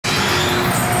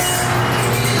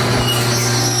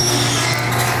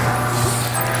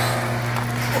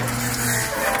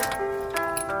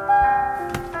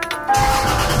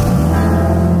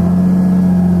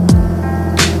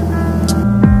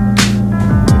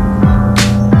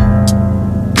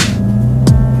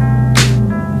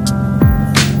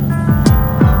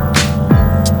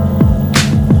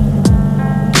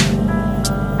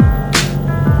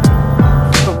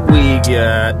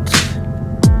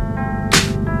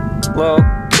little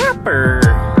camper.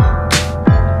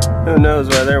 Who knows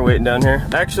why they're waiting down here.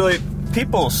 Actually,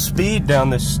 people speed down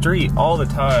this street all the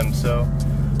time, so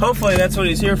hopefully that's what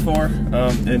he's here for,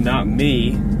 and not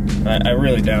me. I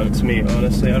really doubt it's me,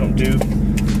 honestly. I don't do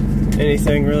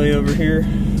anything really over here.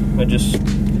 I just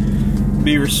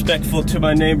be respectful to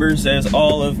my neighbors, as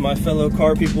all of my fellow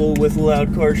car people with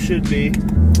loud cars should be.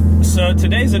 So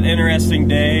today's an interesting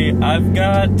day. I've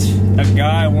got a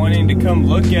guy wanting to come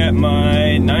look at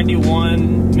my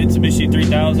 91 Mitsubishi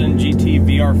 3000 GT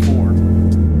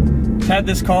VR4. I've had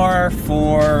this car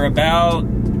for about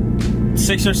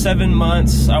 6 or 7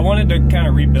 months. I wanted to kind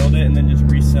of rebuild it and then just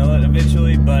resell it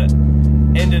eventually, but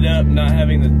ended up not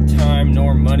having the time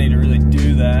nor money to really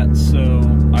do that. So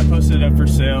I posted it up for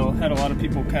sale. Had a lot of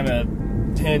people kind of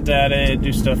hint at it,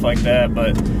 do stuff like that,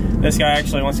 but this guy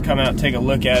actually wants to come out and take a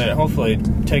look at it, hopefully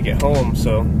take it home.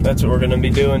 So that's what we're going to be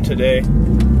doing today.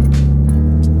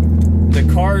 The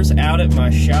car's out at my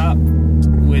shop,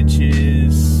 which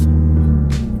is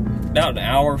about an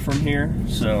hour from here,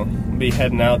 so I'll be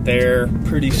heading out there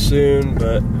pretty soon,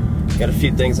 but got a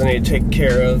few things I need to take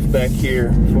care of back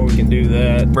here before we can do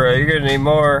that. Bro, you're gonna need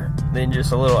more than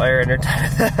just a little air in your tire.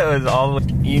 That was all.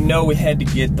 You know, we had to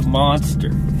get the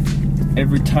monster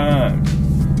every time.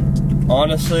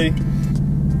 Honestly,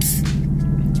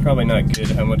 it's probably not good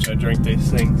how much I drink these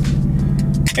things.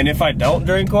 And if I don't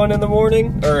drink one in the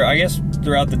morning, or I guess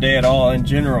throughout the day at all in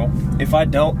general, if I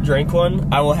don't drink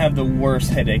one, I will have the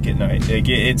worst headache at night. Like,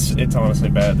 it's honestly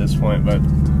bad at this point, but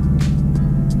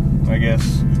I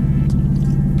guess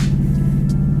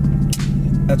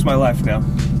that's my life now,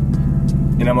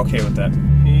 and I'm okay with that.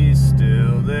 He's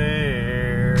still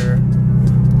there.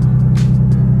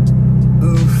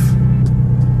 Oof.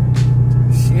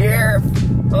 Sheriff.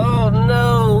 Oh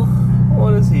no.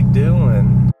 What is he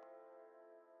doing?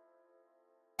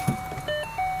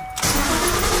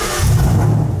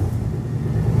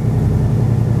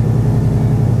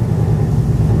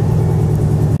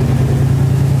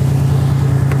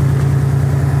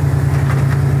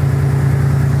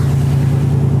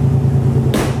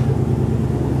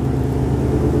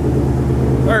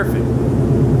 Perfect.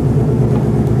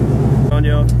 On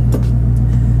y'all.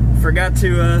 Forgot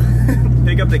to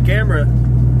pick up the camera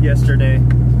yesterday,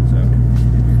 so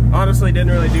honestly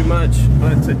didn't really do much,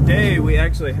 but today we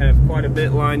actually have quite a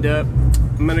bit lined up.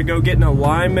 I'm gonna go get an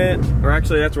alignment, or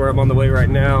actually that's where I'm on the way right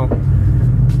now,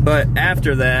 but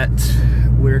after that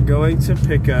we're going to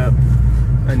pick up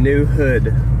a new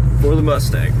hood for the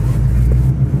Mustang.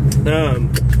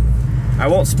 I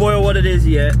won't spoil what it is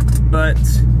yet, but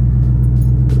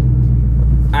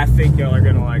I think y'all are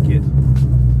gonna like it.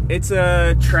 It's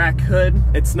a track hood.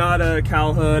 It's not a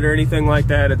cowl hood or anything like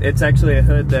that. It's actually a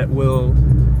hood that will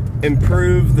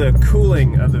improve the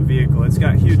cooling of the vehicle. It's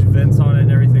got huge vents on it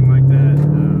and everything like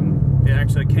that. It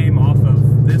actually came off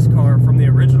of this car from the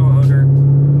original owner,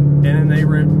 and then they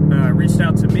reached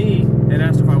out to me and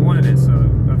asked if I wanted it. So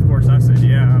of course I said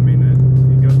yeah. I mean,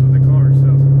 it goes with the car. So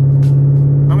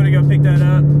I'm gonna go pick that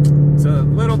up. It's a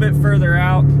little bit further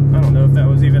out. I don't know if that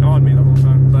was even on me the whole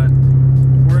time, but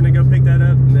we're gonna go pick that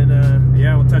up, and then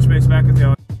yeah, we'll touch base back with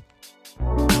y'all.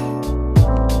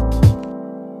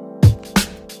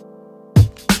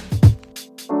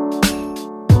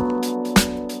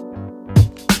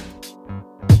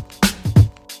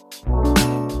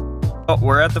 Oh,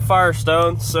 we're at the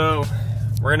Firestone, so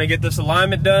we're gonna get this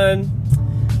alignment done,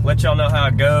 let y'all know how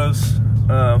it goes.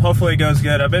 Hopefully it goes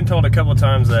good. I've been told a couple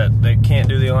times that they can't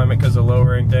do the alignment because of the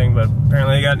lowering thing, but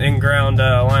apparently they got an in-ground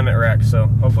alignment rack, so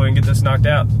hopefully we can get this knocked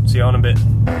out. See y'all in a bit.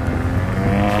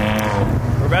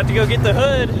 We're about to go get the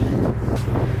hood.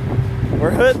 We're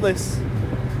hoodless.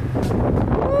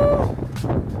 Woo.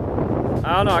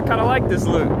 I don't know, I kind of like this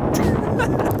look.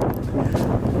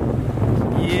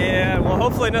 Yeah, well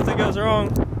hopefully nothing goes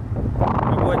wrong.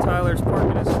 My boy Tyler's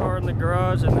parking his car in the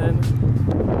garage, and then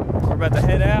we're about to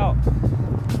head out.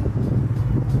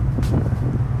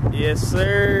 Yes,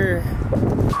 sir.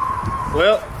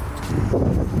 Well,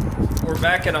 we're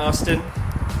back in Austin.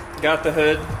 Got the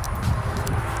hood.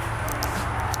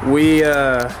 We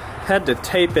had to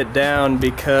tape it down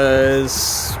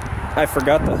because I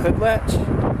forgot the hood latch.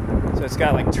 So it's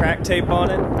got like track tape on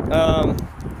it.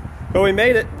 But we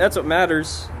made it. That's what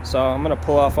matters. So I'm gonna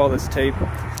pull off all this tape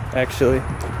actually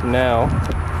now.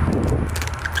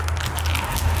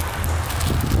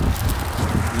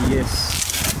 Yes.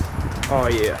 Oh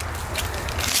yeah.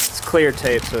 It's clear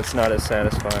tape, so it's not as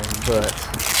satisfying, but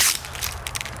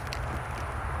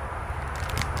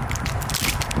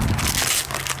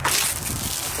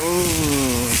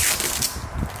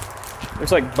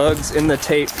there's like bugs in the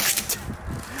tape.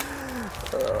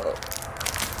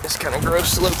 Just kind of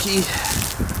gross, low key.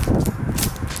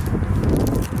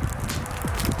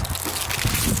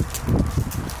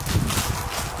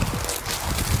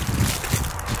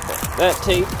 That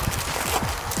tape.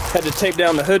 Had to tape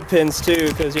down the hood pins too,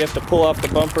 because you have to pull off the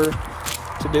bumper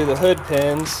to do the hood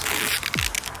pins.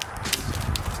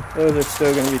 Those are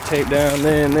still going to be taped down.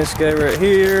 Then this guy right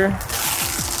here.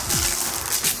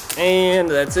 And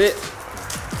that's it.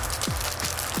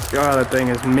 God, that thing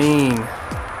is mean.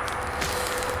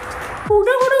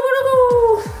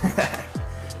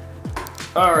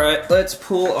 Alright, let's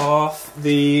pull off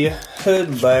the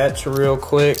hood latch real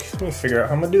quick. Let me figure out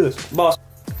how I'm going to do this. Boss.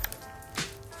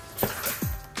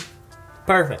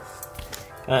 Perfect.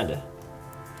 Kinda.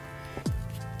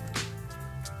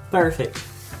 Perfect.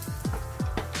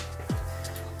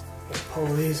 Pull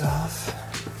these off.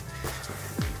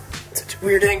 Such a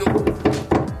weird angle.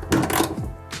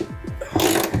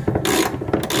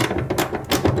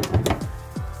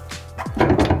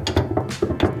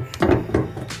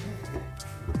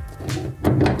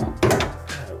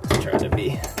 I was trying to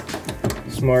be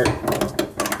smart.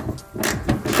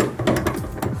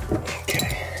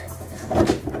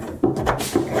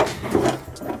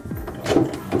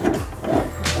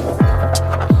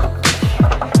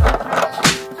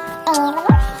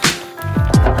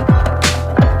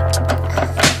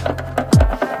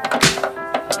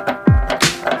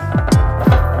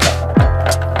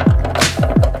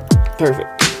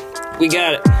 Perfect. We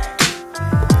got it.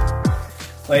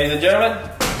 Ladies and gentlemen,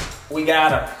 we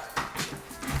got him.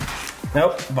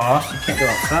 Nope, boss, you can't go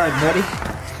outside, buddy.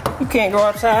 You can't go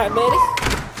outside, buddy.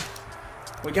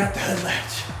 We got the hood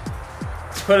latch.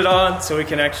 Let's put it on so we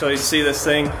can actually see this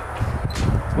thing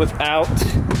without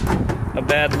a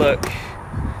bad look.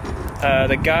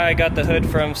 The guy I got the hood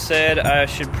from said I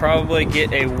should probably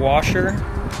get a washer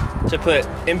to put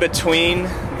in between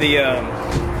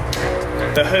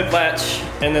the hood latch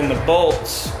and then the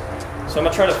bolts. So I'm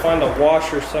gonna try to find a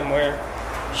washer somewhere.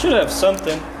 Should have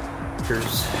something.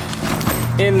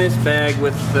 In this bag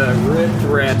with the ripped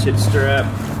ratchet strap.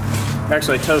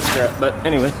 Actually toe strap, but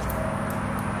anyway.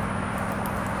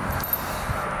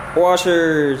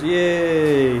 Washers,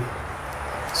 yay.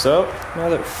 So, now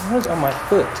that what's on my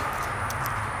foot?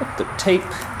 What the tape?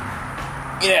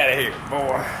 Get out of here,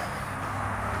 boy.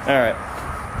 Alright.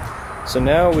 So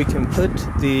now we can put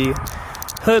the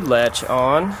hood latch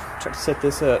on. Try to set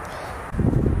this up.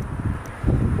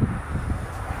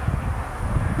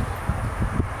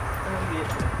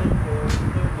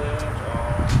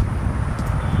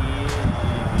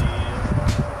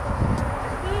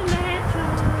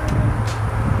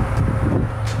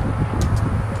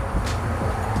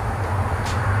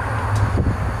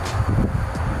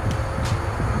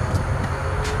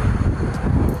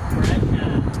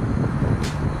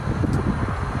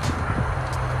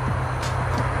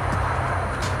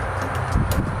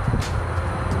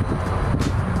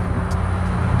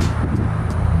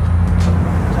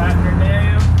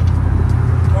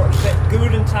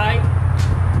 Tight.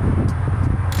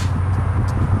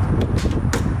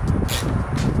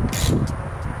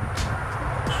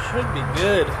 Should be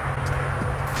good.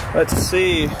 Let's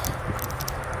see.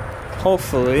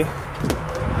 Hopefully.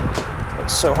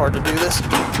 It's so hard to do this.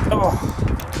 Oh.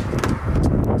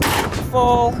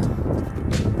 Fall.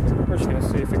 We're just gonna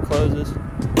see if it closes.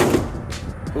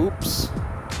 Oops.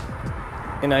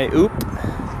 And I oop.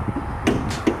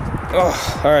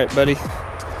 Oh, alright, buddy.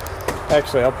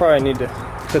 Actually, I'll probably need to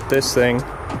put this thing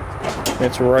in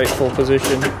its rightful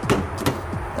position.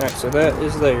 Alright, so that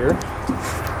is there.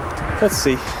 Let's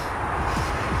see.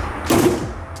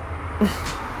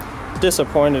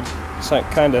 Disappointed. So I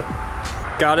kind of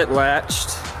got it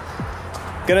latched.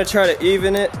 Gonna try to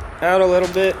even it out a little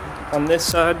bit on this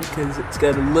side because it's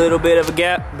got a little bit of a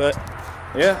gap, but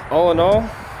yeah, all in all,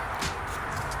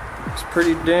 it's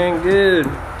pretty dang good.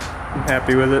 I'm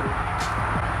happy with it.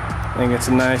 I think it's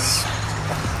a nice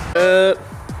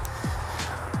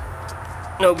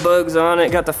no bugs on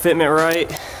it, got the fitment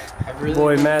right. Really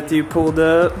Boy Matthew pulled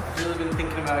up. I've really been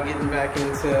thinking about getting back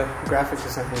into graphics or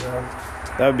something though.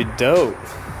 That would be dope.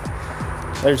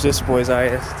 There's this boy's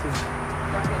IS too.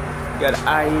 Got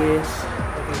IS.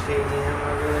 Looking JDM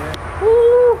over there.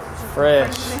 Woo!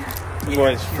 Fresh.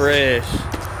 Boy's fresh.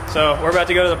 So we're about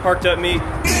to go to the parked up meet.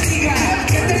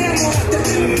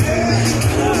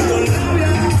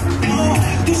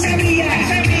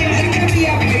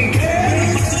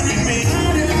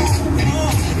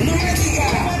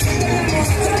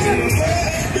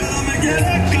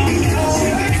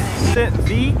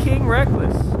 The King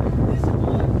Reckless.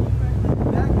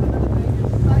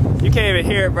 You can't even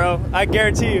hear it, bro. I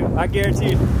guarantee you. I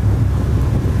guarantee you.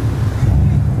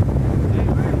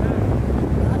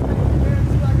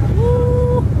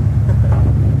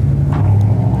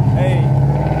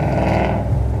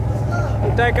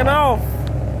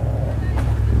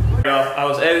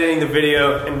 the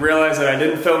video and realized that I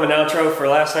didn't film an outro for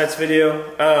last night's video.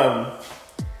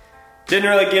 Didn't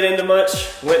really get into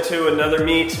much. Went to another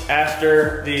meet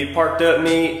after the parked up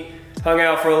meet. Hung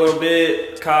out for a little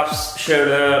bit. Cops showed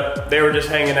up. They were just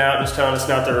hanging out, just telling us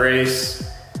not to race.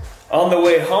 On the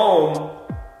way home,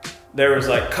 there was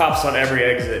like cops on every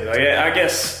exit. Like, I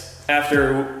guess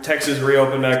after Texas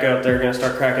reopened back up, they're gonna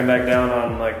start cracking back down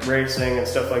on like racing and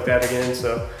stuff like that again.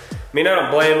 So, I mean, I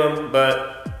don't blame them,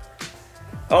 but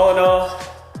all in all,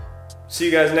 see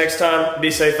you guys next time.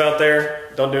 Be safe out there.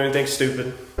 Don't do anything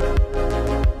stupid.